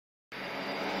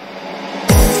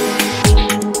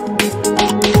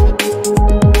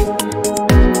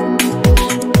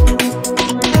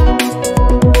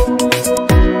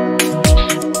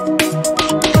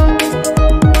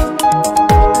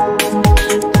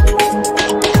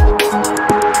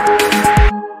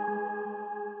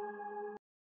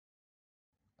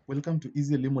Welcome to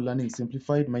Easy Limo Learning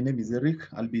Simplified. My name is Eric.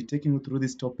 I'll be taking you through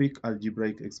this topic,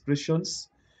 algebraic expressions.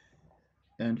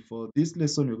 And for this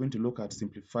lesson, we're going to look at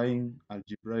simplifying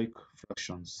algebraic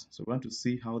fractions. So we want to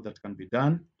see how that can be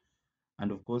done.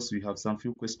 And of course, we have some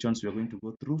few questions we are going to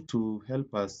go through to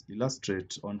help us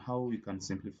illustrate on how we can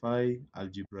simplify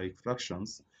algebraic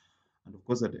fractions. And of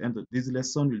course, at the end of this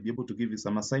lesson, we'll be able to give you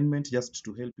some assignment just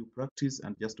to help you practice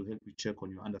and just to help you check on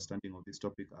your understanding of this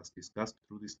topic as discussed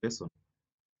through this lesson.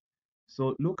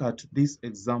 So look at this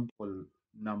example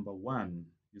number 1.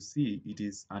 You see it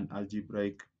is an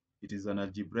algebraic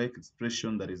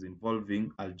expression that is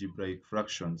involving algebraic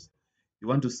fractions. You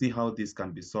want to see how this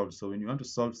can be solved. So when you want to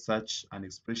solve such an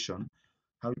expression,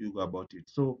 how do you go about it?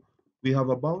 So we have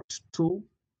about two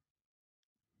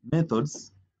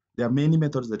methods. There are many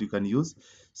methods that you can use.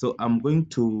 So I'm going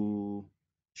to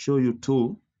show you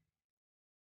two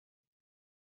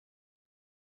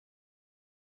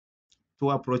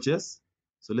approaches.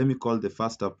 So let me call the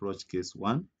first approach case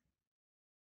 1.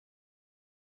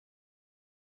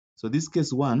 So this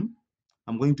case 1,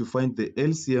 I'm going to find the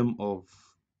LCM of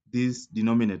these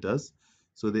denominators.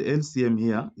 So the LCM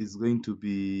here is going to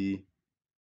be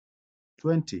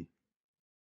 20.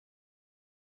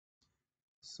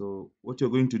 So what you're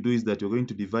going to do is that you're going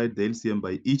to divide the LCM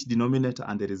by each denominator,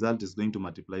 and the result is going to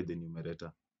multiply the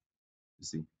numerator. You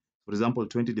see, for example,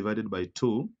 20 divided by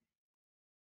 2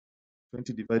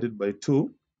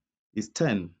 is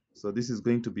 10. So this is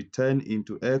going to be 10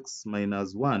 into x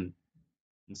minus 1,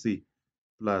 you see,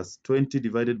 plus 20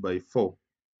 divided by 4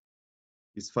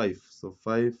 is 5. So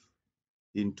 5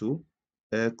 into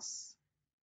x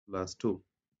plus 2.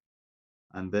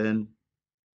 And then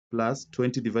plus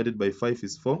 20 divided by 5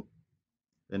 is 4.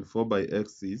 And 4 by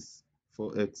x is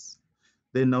 4x.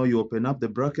 Then now you open up the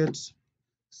bracket.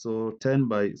 So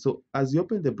as you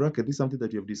open the bracket, this is something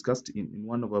that you have discussed in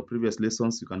one of our previous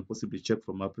lessons. You can possibly check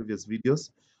from our previous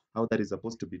videos how that is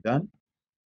supposed to be done.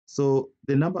 So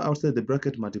the number outside the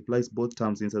bracket multiplies both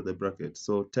terms inside the bracket.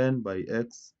 So 10 by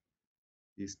x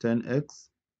is 10x,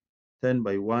 10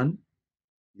 by 1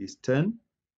 is 10,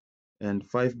 and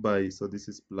 5 by, so this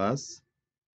is plus,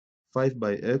 5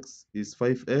 by x is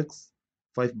 5x,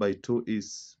 5 by 2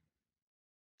 is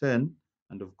 10,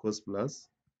 and of course plus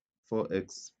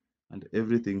 4x. And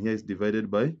everything here is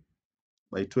divided by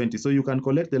 20. So you can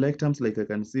collect the like terms, like I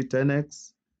can see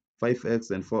 10x,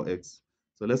 5x, and 4x.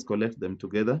 So let's collect them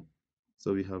together.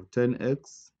 So we have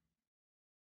 10x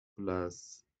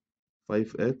plus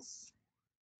 5x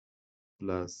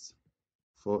plus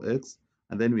 4x.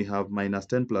 And then we have minus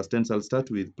 10 plus 10. So I'll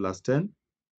start with plus 10,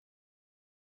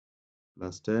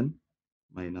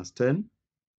 minus 10,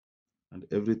 and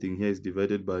everything here is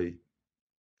divided by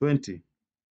 20.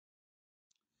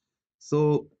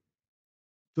 So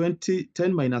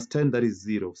 10 minus 10, that is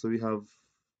 0. So we have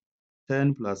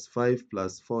 10 plus 5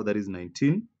 plus 4, that is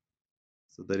 19.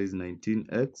 So that is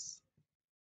 19x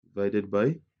divided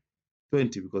by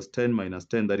 20, because 10 minus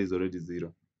 10, that is already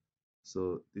 0.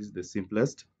 So this is the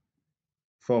simplest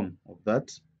form of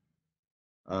that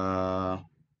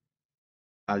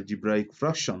algebraic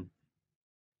fraction.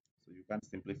 So you can't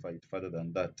simplify it further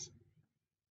than that.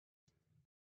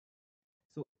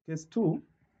 So case 2,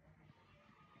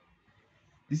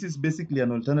 this is basically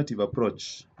an alternative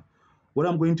approach. What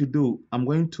I'm going to do, I'm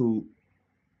going to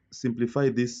simplify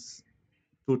these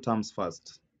two terms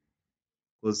first,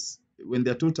 because when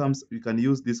there are two terms, you can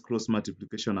use this cross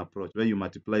multiplication approach where you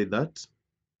multiply that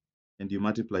and you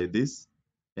multiply this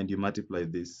and you multiply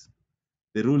this.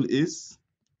 The rule is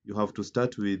you have to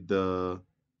start with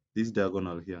this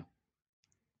diagonal here.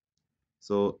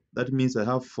 So that means I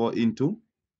have 4 into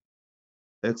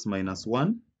x minus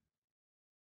 1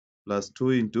 plus 2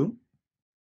 into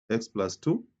x plus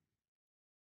 2.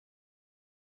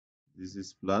 This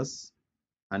is plus,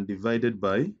 and divided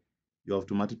by, you have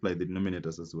to multiply the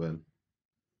denominators as well.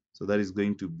 So that is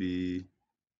going to be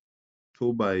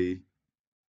 2 by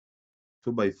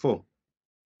 4.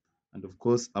 And of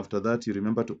course, after that, you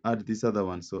remember to add this other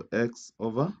one. So x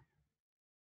over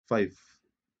 5.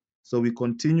 So we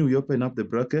continue, we open up the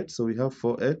bracket. So we have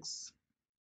 4x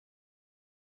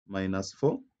minus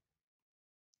 4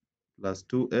 plus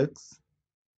 2x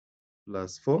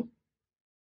plus 4.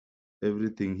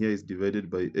 Everything here is divided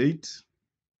by 8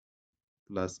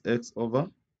 plus x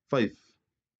over 5.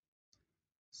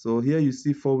 So here you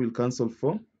see 4 will cancel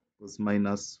 4, because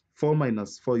minus 4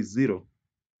 minus 4 is 0.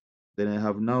 Then I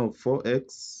have now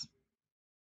 4x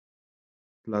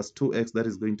plus 2x, that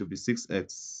is going to be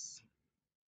 6x.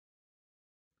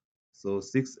 So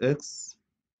 6x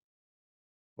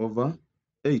over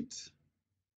 8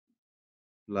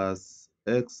 plus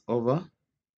x over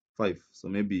 5. So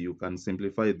maybe you can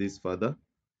simplify this further.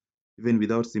 Even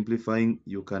without simplifying,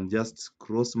 you can just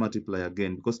cross multiply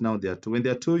again, because now there are 2. When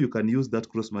there are 2, you can use that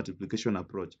cross multiplication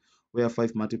approach, where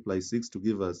 5 multiplies 6 to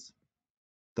give us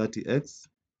 30x,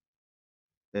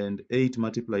 and 8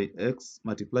 multiplies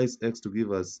x to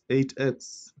give us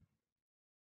 8x,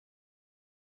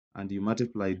 and you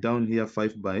multiply down here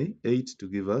 5 by 8 to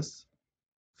give us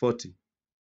 40.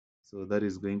 So that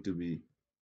is going to be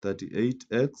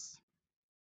 38x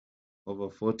over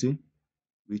 40,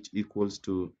 which equals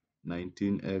to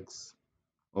 19x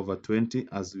over 20,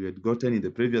 as we had gotten in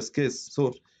the previous case.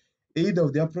 So either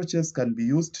of the approaches can be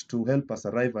used to help us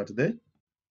arrive at the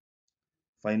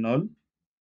final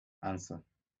answer.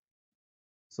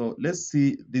 So let's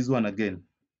see this one again.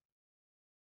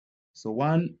 So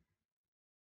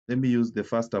let me use the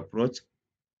first approach,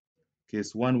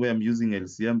 case 1, where I'm using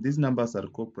LCM. These numbers are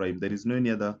co-prime. There is no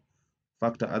any other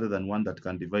factor other than 1 that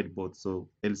can divide both. So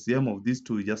LCM of these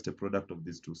two is just a product of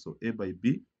these two. So A by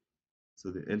B. So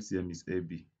the LCM is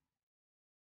AB.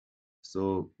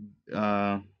 So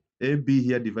AB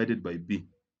here divided by B.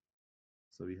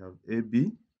 So we have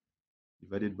AB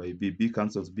divided by B. B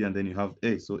cancels B, and then you have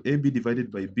A. So AB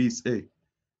divided by B is A,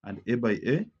 and A by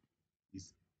A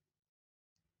is,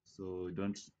 so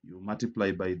you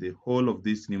multiply by the whole of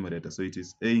this numerator. So it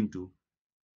is A into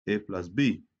A plus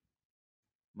B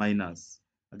minus,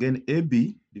 again,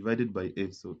 AB divided by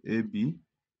A. So AB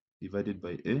divided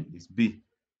by A is B.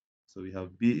 So we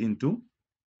have B into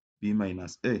B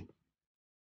minus A.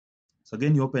 So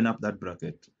again, you open up that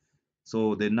bracket.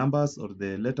 So the numbers or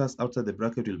the letters outside the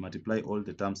bracket will multiply all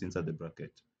the terms inside the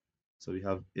bracket. So we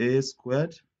have A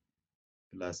squared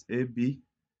plus AB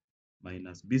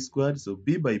minus B squared. So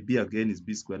B by B again is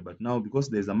B squared, but now because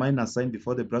there's a minus sign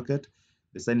before the bracket,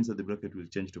 the sign inside the bracket will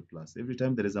change to plus. Every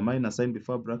time there is a minus sign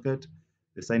before bracket,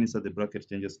 the sign inside the bracket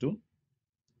changes to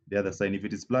the other sign. If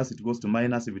it is plus, it goes to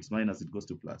minus. If it's minus, it goes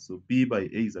to plus. So B by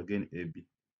A is again AB.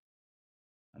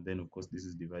 And then, of course, this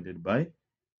is divided by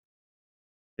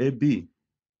AB.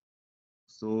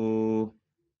 So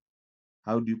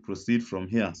how do you proceed from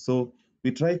here? So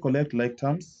we try collect like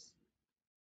terms.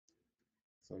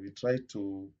 So we try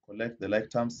to collect the like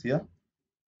terms here.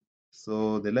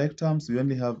 So the like terms, we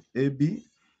only have AB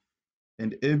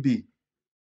and AB.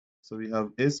 So we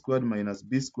have A squared minus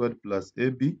B squared plus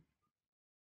AB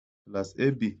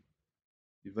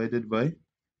divided by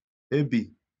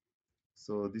AB.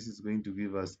 So this is going to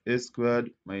give us A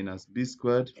squared minus B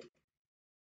squared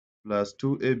plus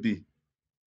 2AB,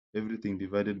 everything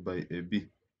divided by AB.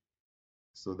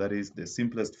 So that is the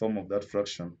simplest form of that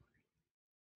fraction.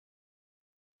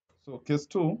 So case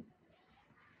 2,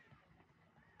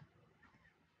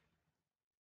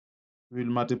 we'll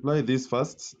multiply this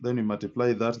first, then we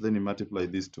multiply that, then we multiply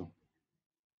these two.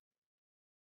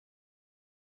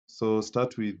 So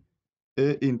start with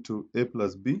A into A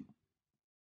plus B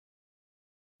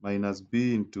minus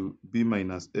B into B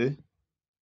minus A.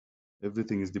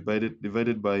 Everything is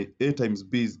divided by A times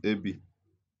B is AB.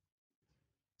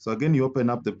 So again, you open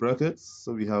up the brackets.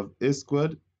 So we have A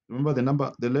squared. Remember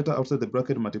the letter outside the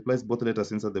bracket multiplies both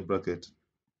letters inside the bracket.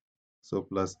 So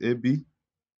plus AB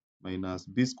minus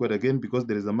B squared, again, because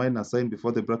there is a minus sign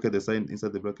before the bracket, the sign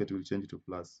inside the bracket will change to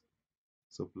plus.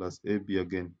 So plus AB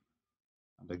again,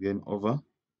 and again over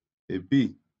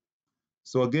AB.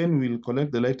 So again, we'll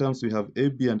collect the like terms. We have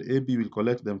AB and AB, we'll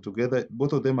collect them together.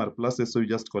 Both of them are pluses, so you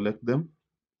just collect them.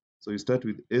 So you start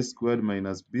with A squared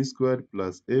minus B squared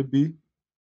plus AB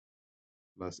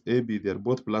plus AB. They are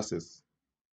both pluses.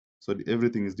 So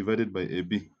everything is divided by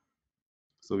AB.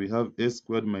 So we have A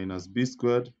squared minus B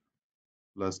squared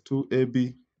plus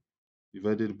 2AB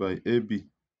divided by AB.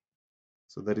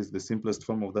 So that is the simplest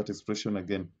form of that expression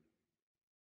again.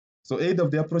 So either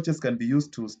of the approaches can be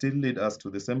used to still lead us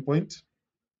to the same point,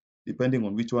 depending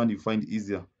on which one you find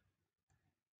easier.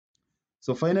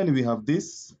 So finally, we have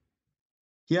this.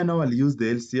 Here now I'll use the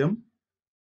LCM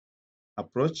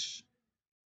approach.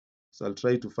 So I'll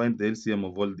try to find the LCM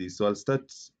of all these. So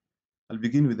I'll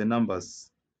begin with the numbers.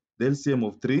 The LCM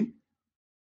of 3,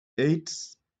 8,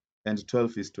 and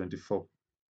 12 is 24.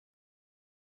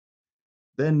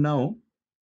 Then now,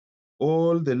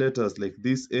 all the letters like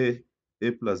this A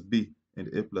plus B, and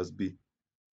A plus B,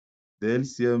 the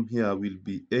LCM here will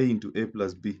be A into A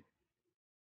plus B,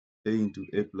 A into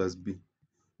A plus B.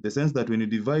 The sense that when you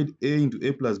divide A into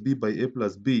A plus B by A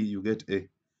plus B, you get A.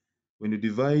 When you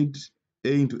divide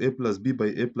A into A plus B by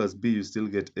A plus B, you still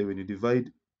get A. When you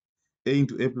divide A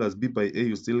into A plus B by A,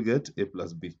 you still get A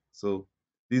plus B. So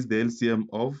this is the LCM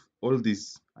of all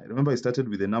this. I remember I started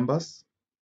with the numbers,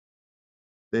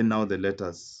 then now the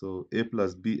letters. So A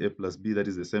plus B, that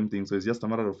is the same thing. So it's just a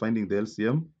matter of finding the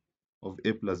LCM of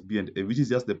a plus b and a, which is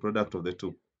just the product of the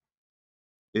two.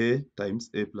 A times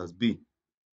a plus b.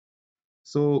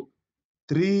 So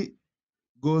 3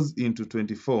 goes into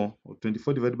 24, or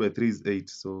 24 divided by 3 is 8.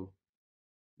 So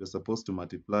you're supposed to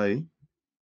multiply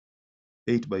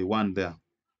 8 by 1 there.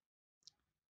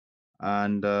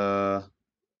 And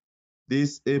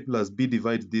this a plus b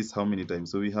divides this how many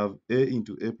times? So we have a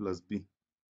into a plus b.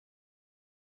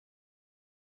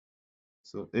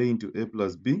 So a into a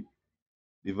plus b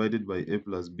divided by a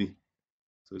plus b.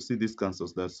 So you see this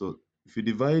cancels that. So if you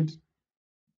divide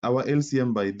our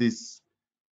LCM by this,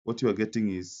 what you are getting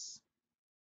is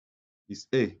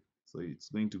a. So it's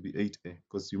going to be 8a,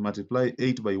 because you multiply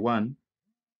 8 by 1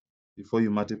 before you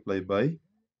multiply by, you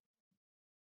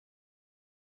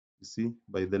see,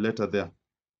 by the letter there.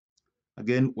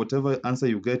 Again, whatever answer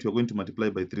you get, you're going to multiply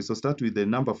by 3. So start with the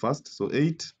number first. So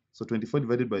 8. So 24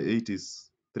 divided by 8 is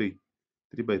 3.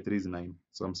 3 by 3 is 9.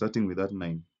 So I'm starting with that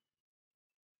 9.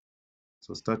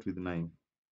 So start with 9.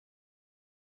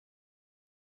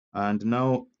 And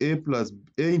now a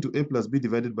into a plus b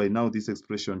divided by now this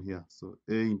expression here. So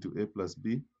a into a plus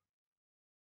b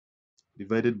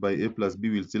divided by a plus b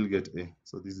will still get a.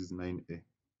 So this is 9a.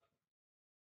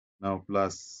 Now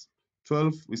plus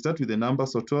 12. We start with the number.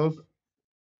 So 12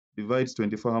 divides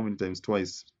 24 how many times?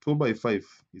 Twice. 2 by 5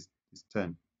 is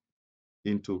 10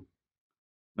 into.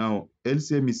 Now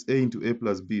LCM is a into a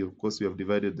plus b. Of course, we have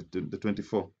divided the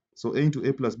 24. So a into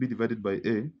a plus b divided by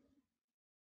a.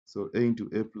 So a into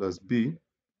a plus b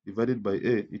divided by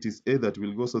a. It is a that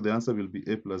will go, so the answer will be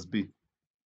a plus b.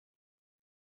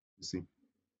 You see.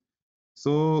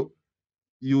 So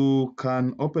you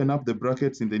can open up the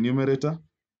brackets in the numerator.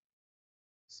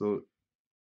 So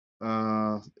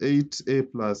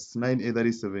 8a plus 9a, that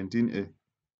is 17a.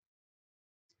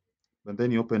 And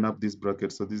then you open up this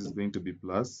bracket. So this is going to be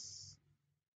plus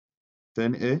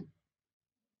 10a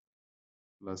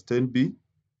plus 10b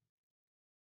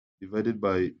divided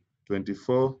by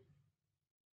 24,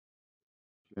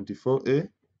 24a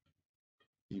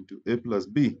into a plus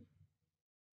b.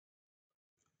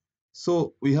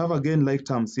 So we have again like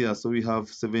terms here. So we have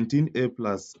 17a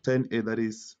plus 10a, that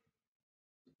is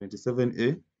 27a,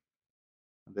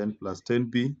 and then plus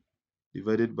 10b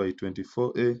divided by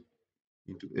 24a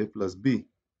into a plus b.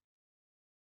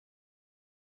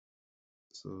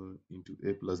 So into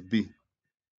a plus b.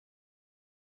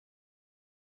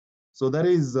 So that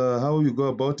is how you go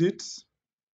about it.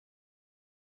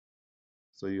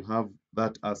 So you have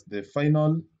that as the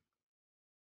final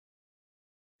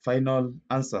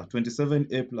answer,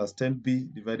 27a plus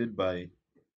 10b divided by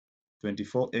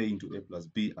 24a into a plus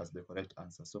b as the correct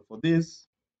answer. So for this,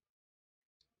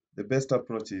 the best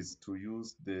approach is to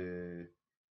use the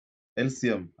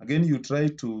LCM. Again, you try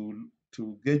to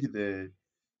gauge you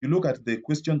look at the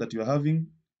question that you're having.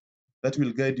 That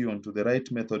will guide you onto the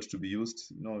right method to be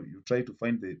used. You try to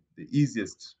find the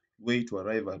easiest way to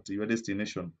arrive at your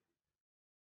destination.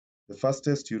 The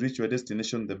fastest you reach your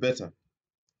destination, the better.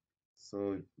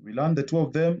 So we learn the two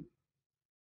of them.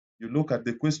 You look at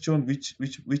the question, which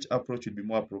approach would be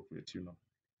more appropriate, And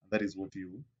that is what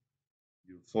you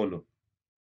follow.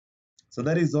 So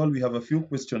that is all. We have a few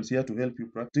questions here to help you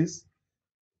practice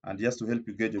and just to help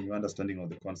you gauge on your understanding of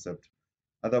the concept.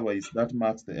 Otherwise, that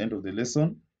marks the end of the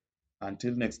lesson.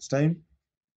 Until next time,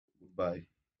 goodbye.